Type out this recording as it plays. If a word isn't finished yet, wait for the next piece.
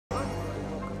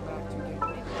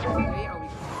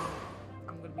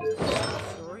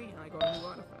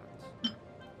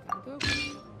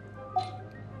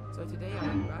day I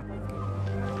went back.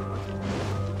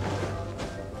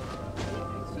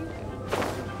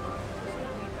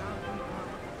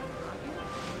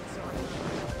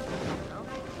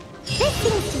 This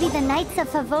seems to be the Knights of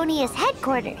Favonius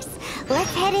headquarters.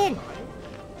 Let's head in.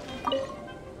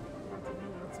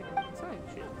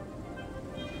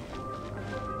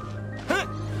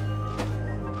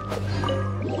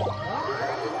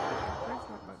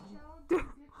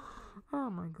 Oh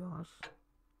my gosh.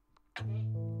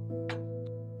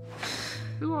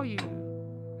 Who are you?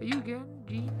 Are you again,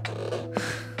 Jean?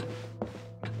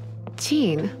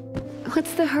 Jean,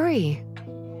 what's the hurry?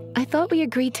 I thought we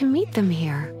agreed to meet them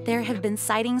here. There have been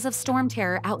sightings of storm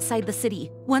terror outside the city.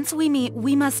 Once we meet,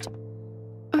 we must...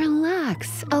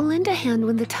 Relax. I'll lend a hand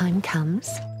when the time comes.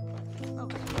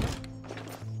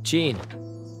 Jean,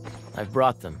 I've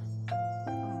brought them.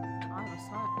 I'm a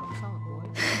silent boy.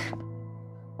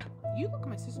 You look at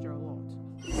my sister a lot.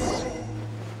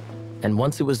 And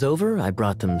once it was over, I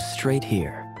brought them straight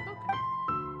here.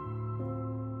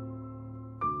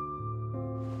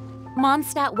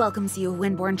 Mondstadt welcomes you,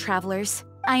 Windborn travelers.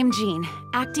 I am Jean,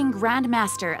 acting Grand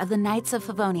Master of the Knights of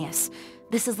Favonius.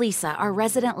 This is Lisa, our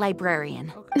resident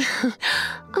librarian.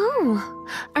 Oh,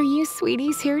 are you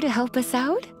sweeties here to help us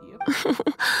out? Yep.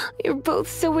 You're both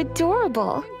so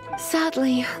adorable.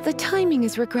 Sadly, the timing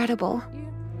is regrettable.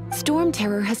 Storm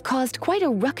terror has caused quite a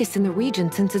ruckus in the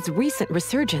region since its recent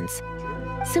resurgence.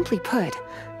 Simply put,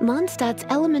 Mondstadt's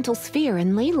elemental sphere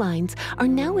and ley lines are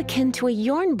now akin to a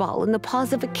yarn ball in the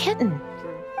paws of a kitten.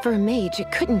 For a mage,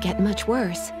 it couldn't get much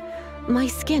worse. My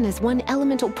skin is one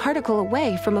elemental particle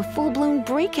away from a full-blown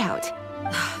breakout.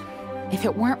 If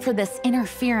it weren't for this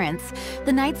interference,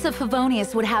 the Knights of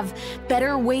Favonius would have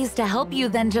better ways to help you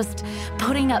than just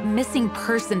putting up missing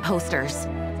person posters.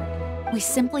 We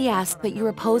simply ask that you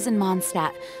repose in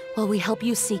Mondstadt while we help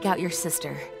you seek out your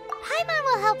sister. Paimon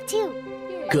will help too.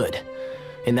 Good.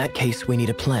 In that case, we need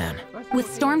a plan.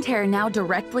 With storm terror now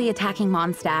directly attacking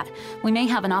Mondstadt, we may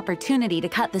have an opportunity to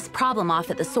cut this problem off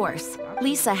at the source.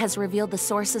 Lisa has revealed the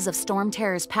sources of storm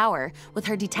terror's power with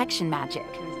her detection magic.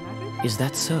 Is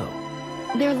that so?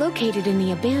 They're located in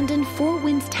the abandoned Four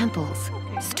Winds temples.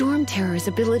 Storm terror's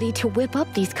ability to whip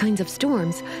up these kinds of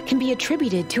storms can be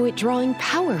attributed to it drawing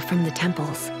power from the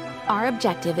temples. Our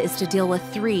objective is to deal with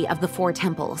 3 of the 4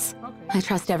 temples. I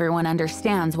trust everyone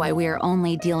understands why we are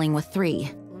only dealing with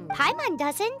 3. Paimon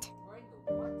doesn't.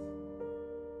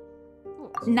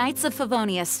 Knights of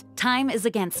Favonius, time is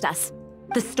against us.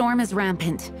 The storm is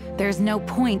rampant. There's no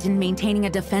point in maintaining a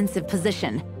defensive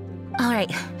position. All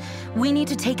right, we need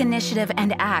to take initiative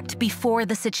and act before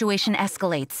the situation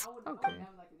escalates. Okay.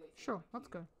 Sure, let's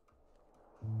go.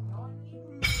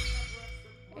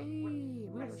 Hey,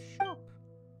 we have a shop.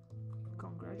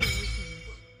 Congratulations.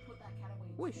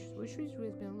 Wish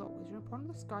has been unlocked. Is there a pond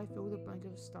in the sky filled with a bunch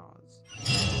of stars?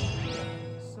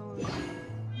 So,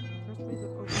 first we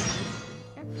look over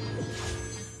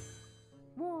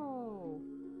Whoa!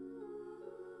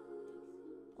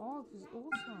 Oh, this is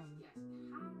awesome.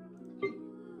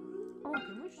 Oh,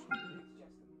 can we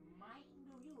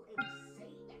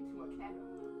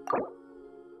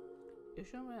You're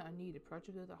showing me I need a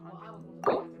project with 100.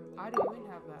 I don't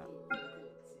even have that.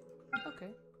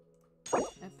 Okay.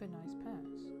 And for nice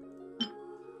pants.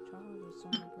 Child with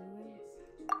some librarian.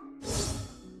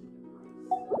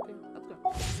 Okay, let's go.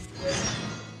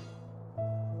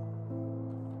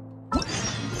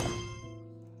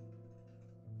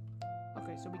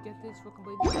 Okay, so we get this for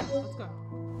completing.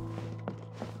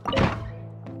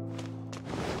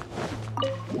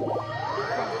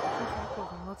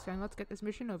 Let's go. Let's get this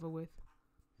mission over with.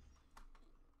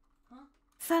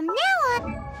 From now on.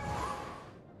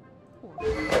 Oh,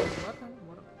 weapon.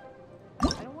 I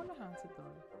don't want to hand it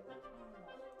though.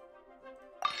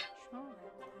 Sure.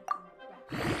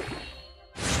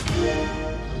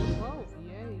 Whoa,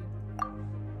 yay.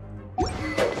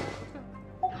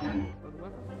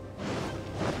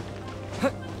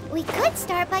 We could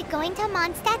start by going to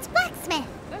Mondstadt's blacksmith.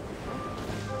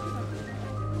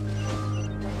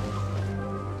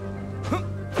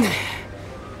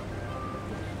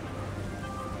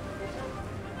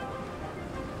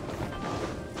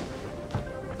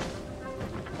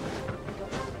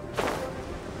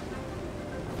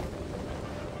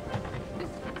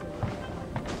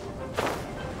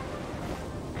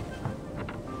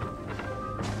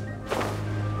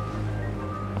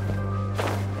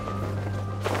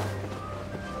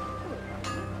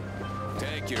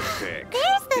 Your pick.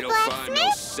 There's the you don't find no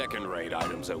blacksmith. second-rate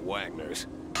items at Wagner's.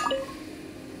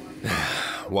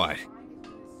 What?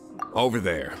 Over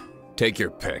there. Take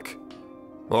your pick.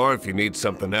 Or if you need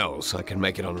something else, I can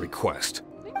make it on request.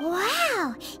 Wow!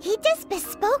 Wow, he does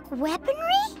bespoke weaponry?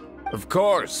 Of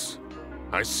course.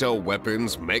 I sell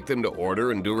weapons, make them to order,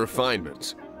 and do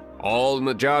refinements. All in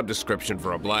the job description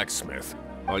for a blacksmith.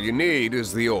 All you need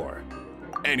is the ore.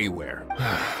 Anywhere.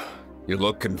 You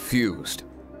look confused.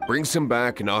 Bring some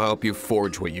back and I'll help you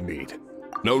forge what you need.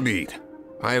 No need.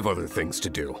 I have other things to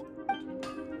do.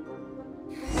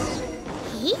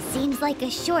 He seems like a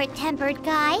short-tempered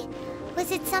guy. Was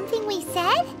it something we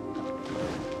said?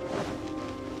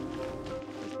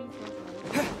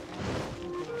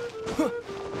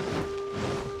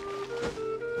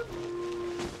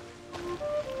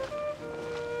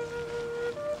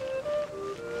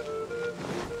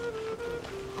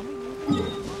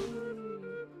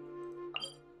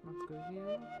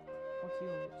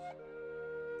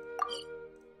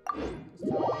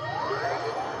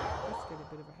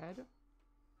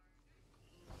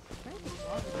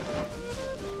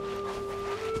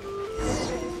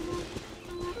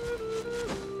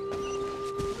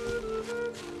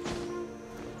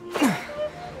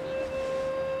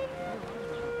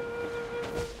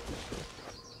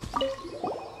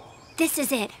 This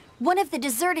is it. One of the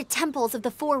deserted temples of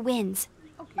the Four Winds.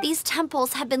 These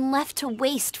temples have been left to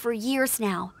waste for years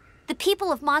now. The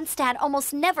people of Mondstadt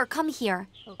almost never come here.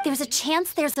 There's a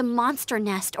chance there's a monster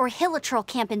nest or hilitrol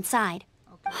camp inside.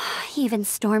 Even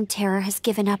stormterror has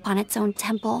given up on its own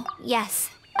temple. Yes,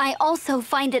 I also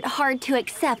find it hard to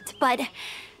accept, but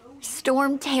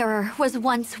stormterror was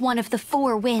once one of the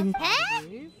Four Winds. Huh?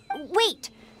 Wait!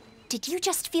 Did you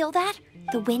just feel that?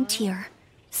 The wind here.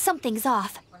 Something's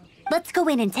off. Let's go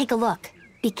in and take a look.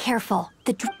 Be careful.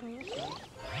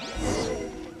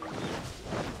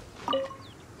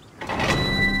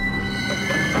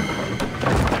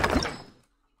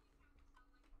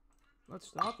 Let's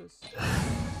stop this.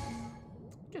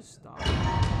 Just stop.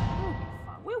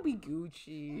 We'll be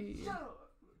Gucci.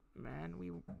 Man, we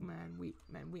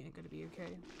ain't gonna be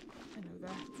okay. I know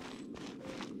that.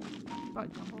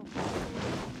 But come on.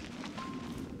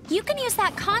 You can use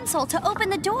that console to open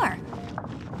the door.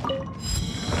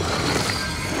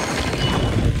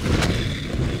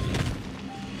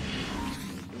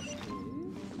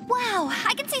 Wow,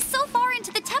 I can see so far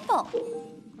into the temple.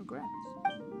 Congrats.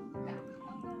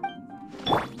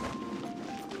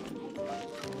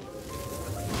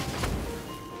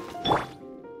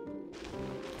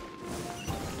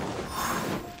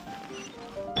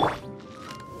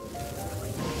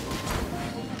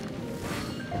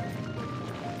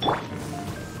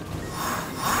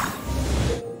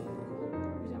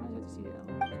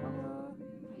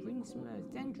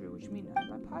 Dendro, which means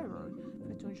by pyro.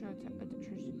 For to ensure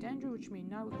Dendro, which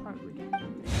means now with pyro.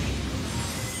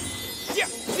 Yeah,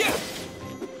 yeah.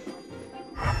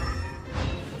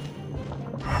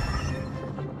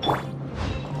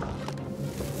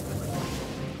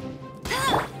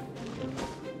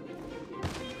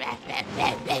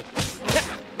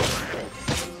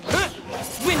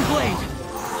 Windblade!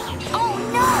 Oh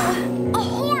no! A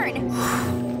horn!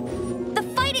 The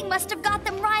fighting must have got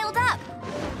them riled up.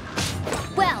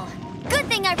 Well, good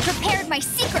thing I've prepared my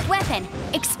secret weapon,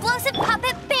 explosive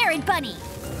puppet Berry Bunny.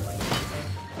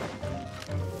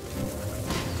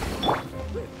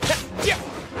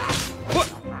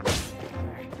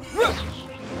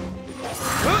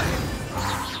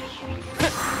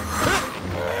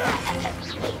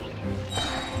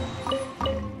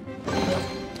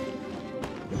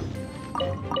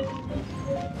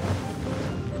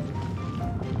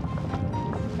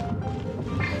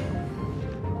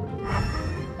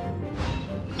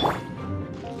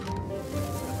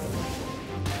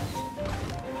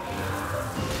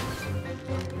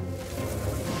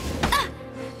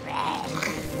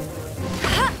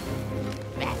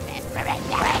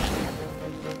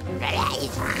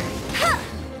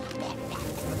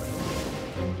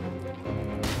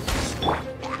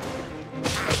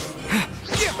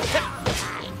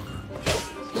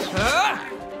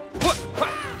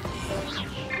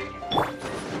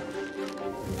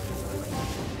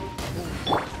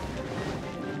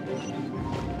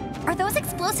 Are those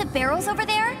explosive barrels over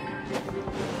there?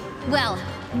 Well,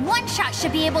 one shot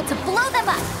should be able to blow them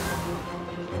up.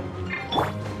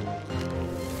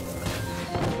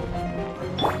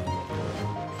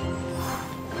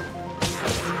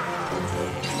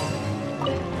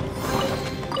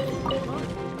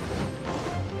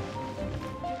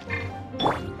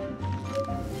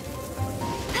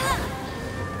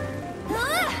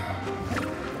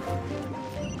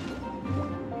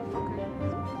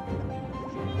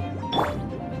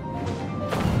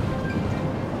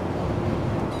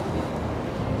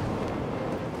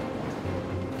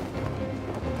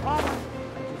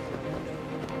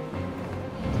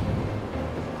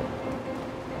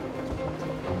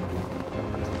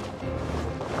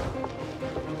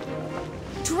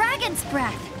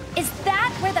 breath. Is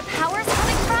that where the power's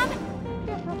coming from?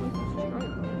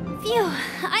 Phew,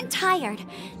 I'm tired.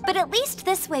 But at least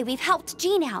this way we've helped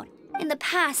Jean out. In the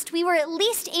past, we were at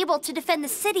least able to defend the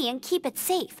city and keep it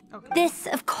safe. This,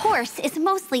 of course, is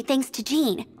mostly thanks to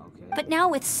Jean. But now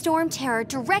with storm terror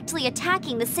directly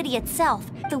attacking the city itself,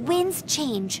 the winds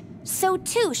change. So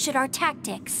too should our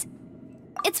tactics.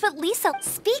 It's what Lisa...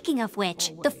 Speaking of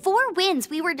which, the 4 winds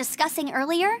we were discussing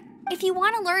earlier, if you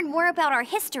want to learn more about our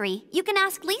history, you can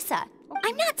ask Lisa.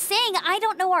 I'm not saying I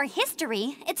don't know our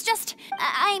history. It's just,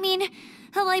 I mean,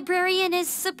 a librarian is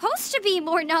supposed to be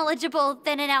more knowledgeable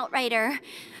than an outrider,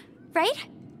 right?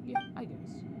 Yeah, I guess.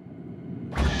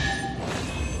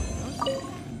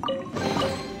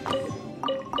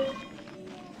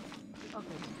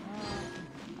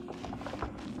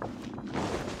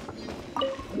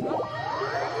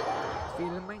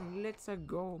 Filming, let's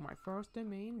go. My first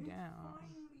domain down.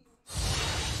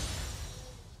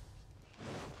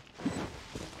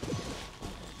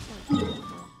 If you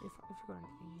got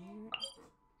anything here.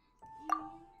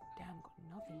 Damn, got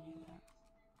nothing here.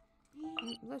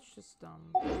 Let's just gotta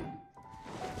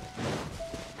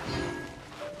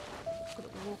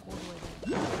walk all the way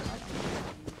there.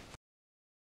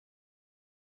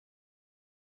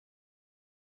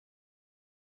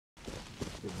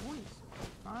 Good morning, sir.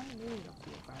 I'm really up to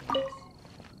your guidance.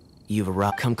 You've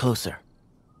arrived. Come closer.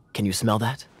 Can you smell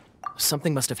that?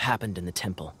 Something must have happened in the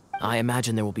temple. I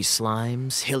imagine there will be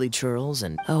slimes, hilly churls,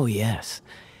 and... Oh, yes.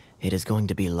 It is going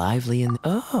to be lively in...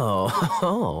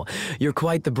 Oh, you're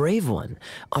quite the brave one,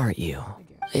 aren't you?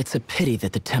 It's a pity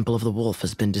that the Temple of the Wolf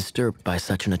has been disturbed by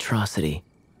such an atrocity.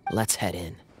 Let's head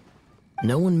in.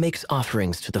 No one makes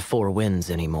offerings to the 4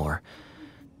 winds anymore.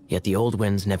 Yet the old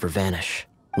winds never vanish.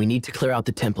 We need to clear out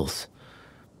the temples.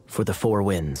 For the 4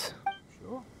 winds.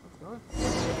 Sure,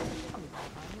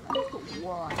 let's go.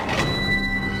 Why?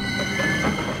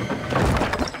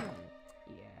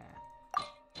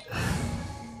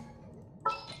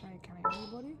 Can I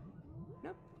anybody?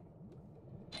 Nope.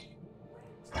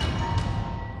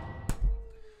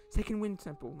 Second wind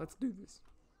temple. Let's do this.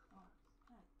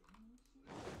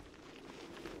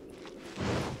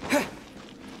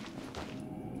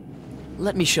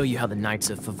 Let me show you how the Knights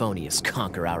of Favonius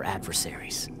conquer our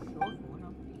adversaries.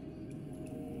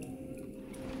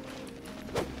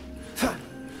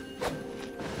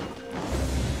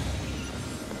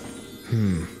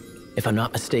 If I'm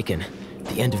not mistaken,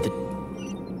 the end of the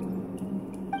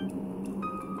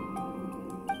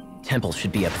temple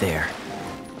should be up there.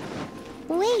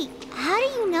 Wait, how do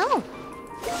you know?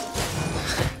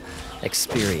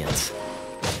 Experience.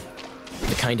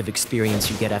 The kind of experience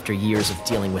you get after years of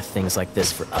dealing with things like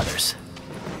this for others.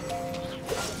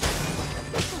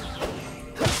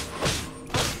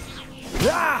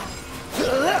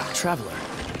 Traveler,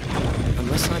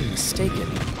 unless I'm mistaken,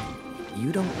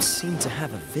 you don't seem to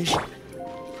have a vision.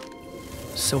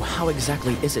 So how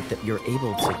exactly is it that you're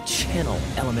able to channel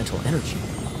elemental energy?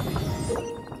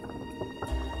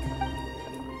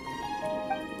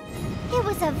 It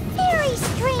was a very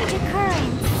strange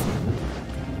occurrence.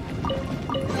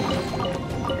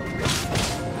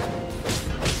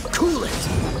 Cool it!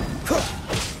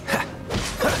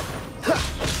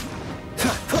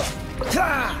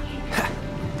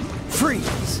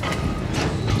 Freeze!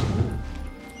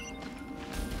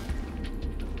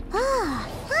 Ah,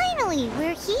 finally,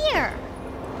 we're here.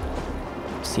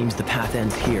 Seems the path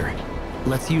ends here.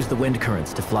 Let's use the wind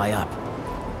currents to fly up.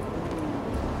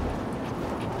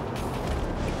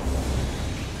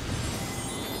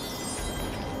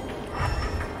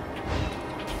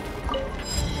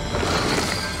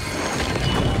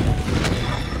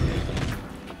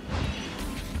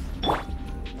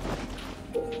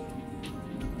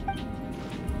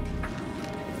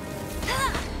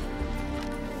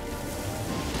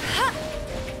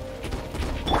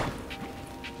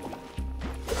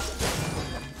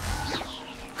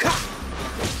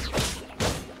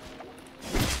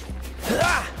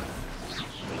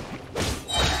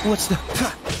 What's the...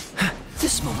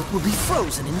 This moment will be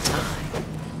frozen in time.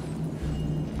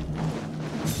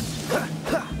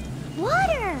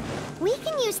 Water! We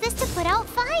can use this to put out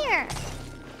fire.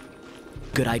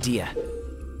 Good idea.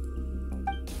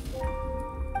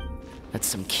 That's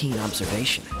some keen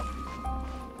observation.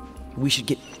 We should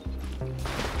get...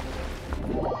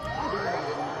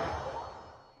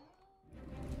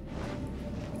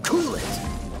 Cool it!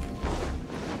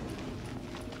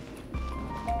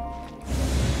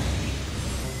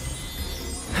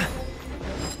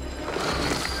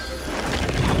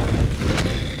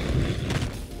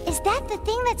 Is that the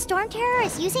thing that Storm Terror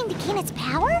is using to gain its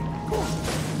power?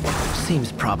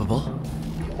 Seems probable.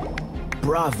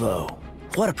 Bravo!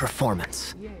 What a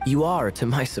performance. You are, to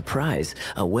my surprise,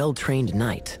 a well-trained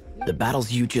knight. The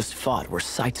battles you just fought were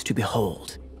sights to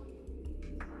behold.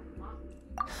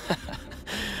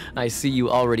 I see you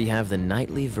already have the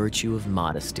knightly virtue of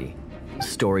modesty.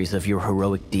 Stories of your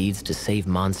heroic deeds to save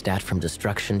Mondstadt from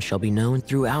destruction shall be known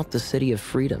throughout the City of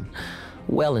Freedom,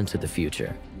 well into the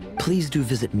future. Please do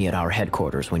visit me at our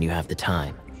headquarters when you have the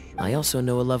time. I also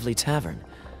know a lovely tavern,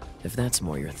 if that's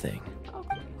more your thing.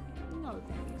 No,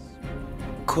 thanks.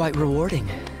 Quite rewarding,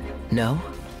 no?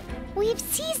 We've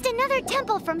seized another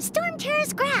temple from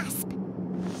Stormterror's grasp.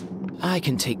 I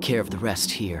can take care of the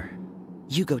rest here.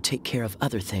 You go take care of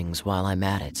other things while I'm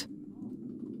at it.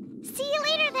 See you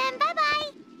later then,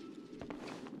 bye-bye.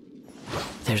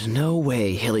 There's no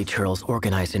way hilly churls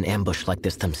organized an ambush like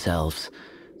this themselves.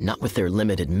 Not with their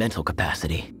limited mental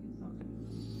capacity.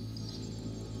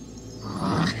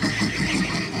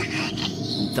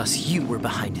 Thus you were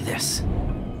behind this.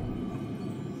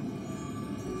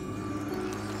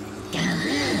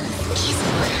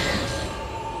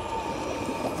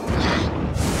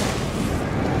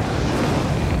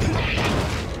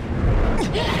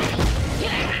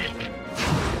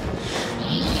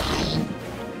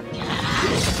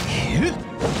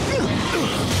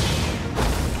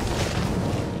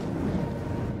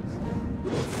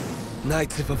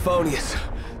 Knights of Favonius,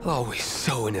 always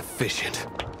so inefficient.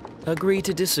 Agree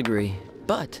to disagree,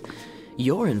 but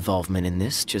your involvement in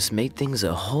this just made things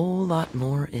a whole lot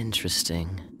more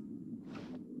interesting.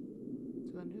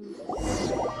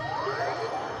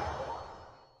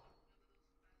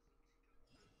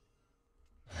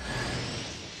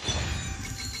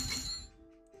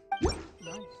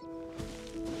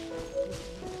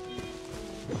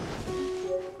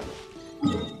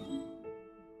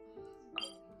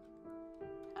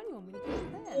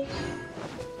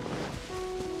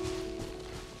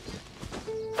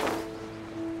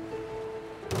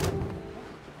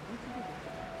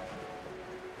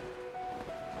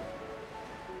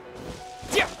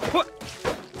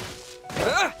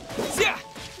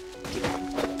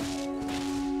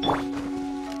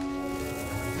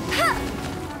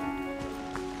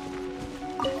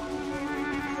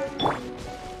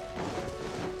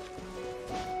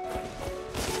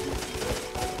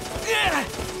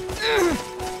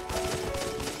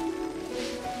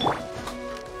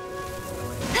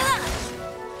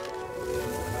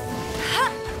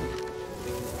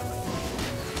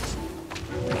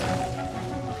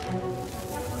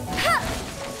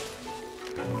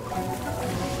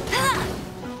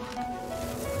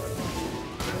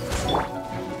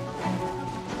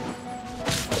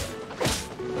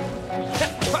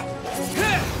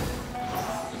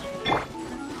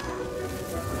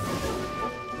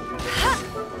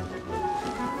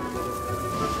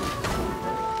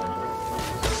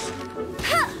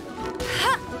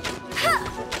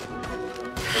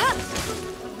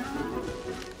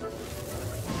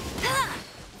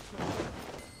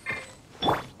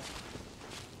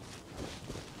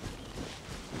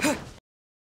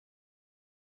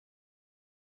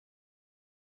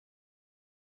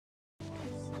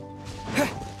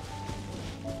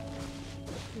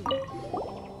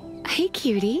 Hey,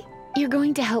 cutie. You're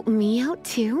going to help me out,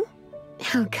 too?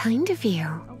 How kind of you.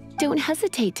 Don't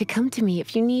hesitate to come to me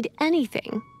if you need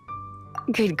anything.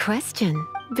 Good question.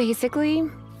 Basically,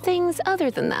 things other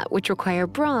than that which require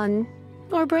brawn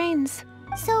or brains.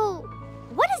 So,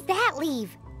 what does that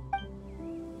leave?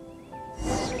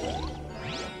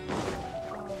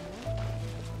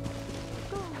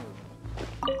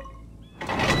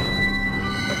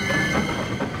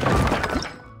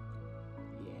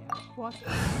 What?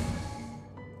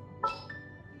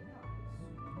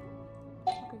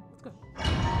 Okay, let's go.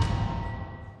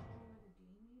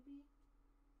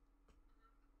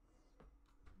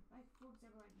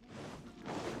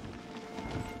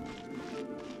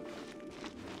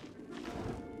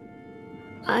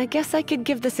 I guess I could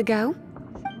give this a go.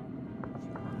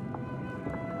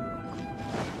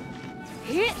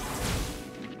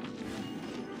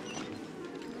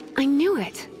 I knew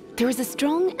it. There is a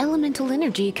strong elemental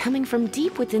energy coming from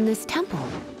deep within this temple.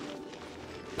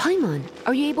 Paimon,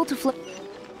 are you able to flow?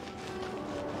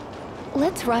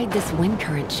 Let's ride this wind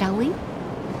current, shall we?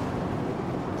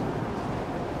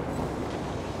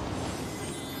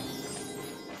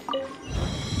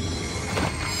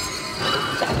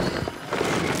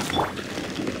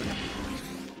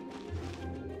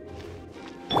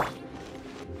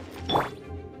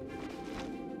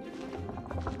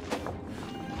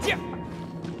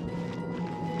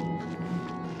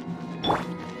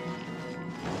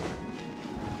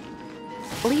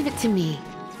 Leave it to me.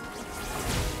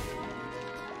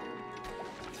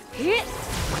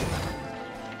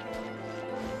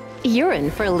 You're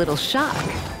in for a little shock.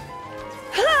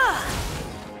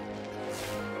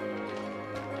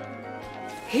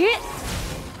 Hit!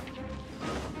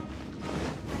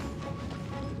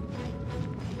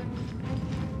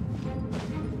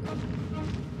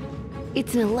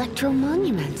 It's an electro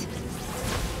monument.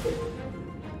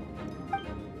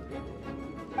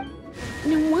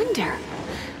 No wonder.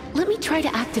 Let me try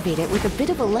to activate it with a bit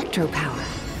of electro power.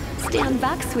 Stand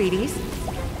back, sweeties.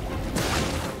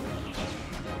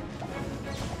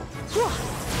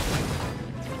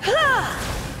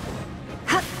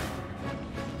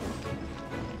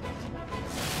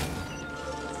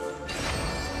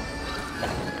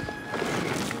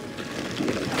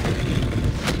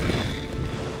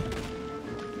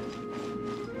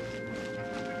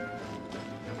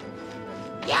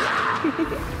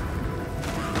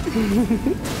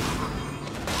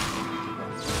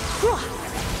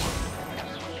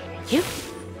 Yep.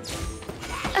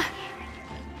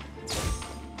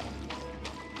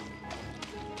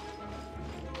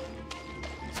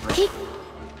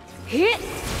 Hit.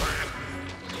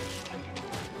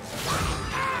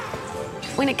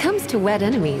 When it comes to wet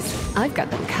enemies, I've got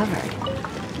them covered.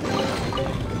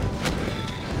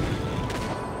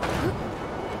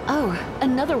 Oh,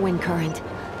 another wind current.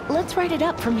 Let's ride it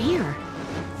up from here.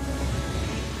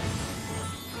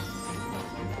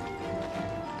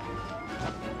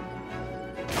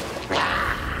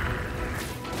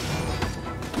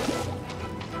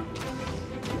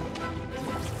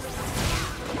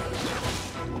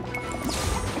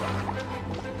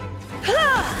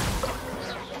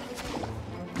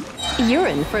 You're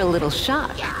in for a little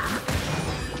shock.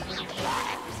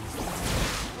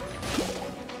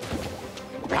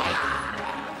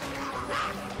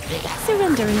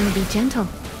 Surrender and be gentle.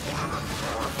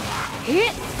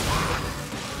 Hit!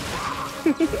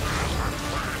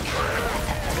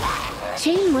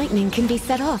 Chain lightning can be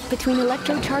set off between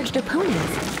electro-charged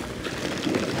opponents.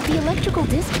 The electrical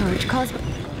discharge caused...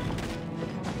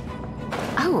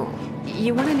 Oh,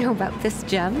 you want to know about this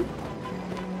gem?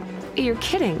 You're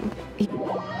kidding.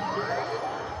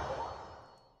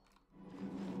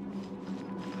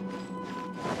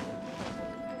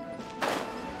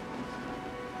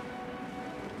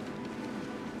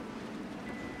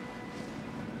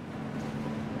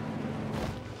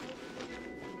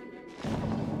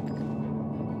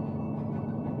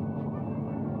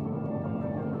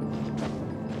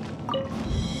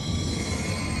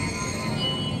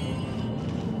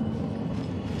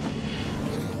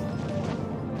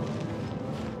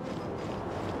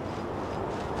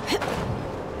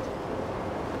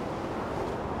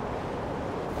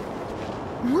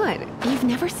 What? You've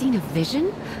never seen a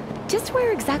vision? Just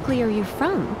where exactly are you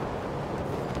from?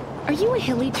 Are you a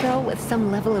hilly churl with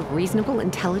some level of reasonable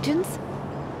intelligence?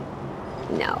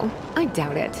 No, I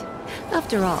doubt it.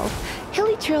 After all,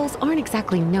 hilly churls aren't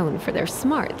exactly known for their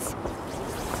smarts.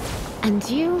 And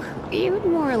you'd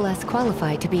more or less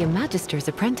qualify to be a magister's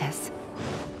apprentice.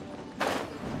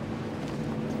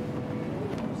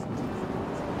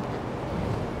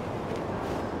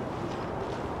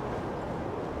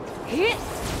 Hit!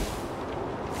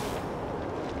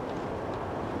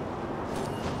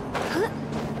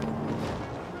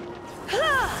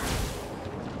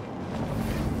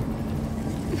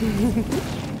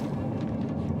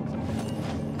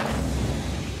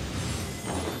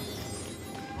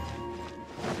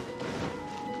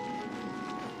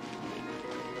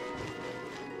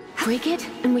 Break it,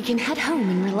 and we can head home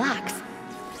and relax.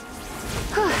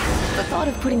 The thought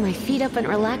of putting my feet up and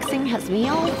relaxing has me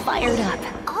all fired up.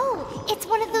 Oh, it's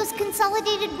one of those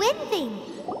consolidated wind things.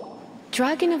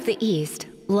 Dragon of the East,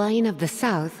 Lion of the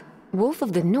South, Wolf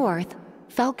of the North,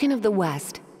 Falcon of the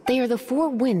West. They are the four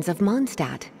winds of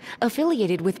Mondstadt,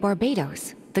 affiliated with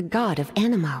Barbados, the god of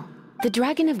Anemo. The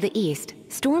Dragon of the East,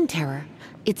 Stormterror,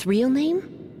 its real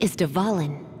name is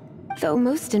Dvalin. Though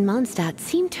most in Mondstadt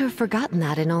seem to have forgotten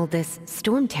that in all this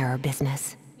Stormterror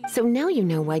business. So now you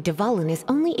know why Dvalin is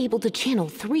only able to channel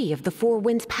 3 of the 4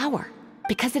 winds' power.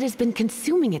 Because it has been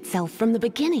consuming itself from the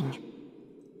beginning.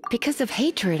 Because of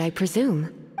hatred, I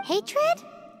presume. Hatred?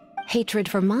 Hatred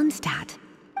for Mondstadt.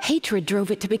 Hatred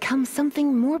drove it to become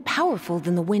something more powerful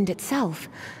than the wind itself.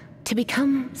 To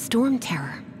become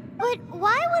Stormterror. But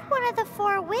why would one of the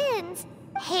 4 winds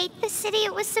hate the city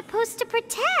it was supposed to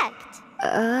protect?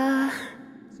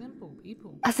 Simple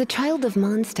people. As a child of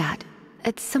Mondstadt,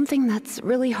 it's something that's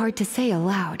really hard to say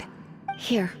aloud.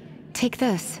 Here, take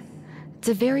this. It's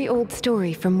a very old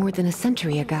story from more than a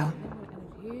century ago.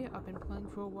 Here, I've been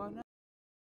playing for a while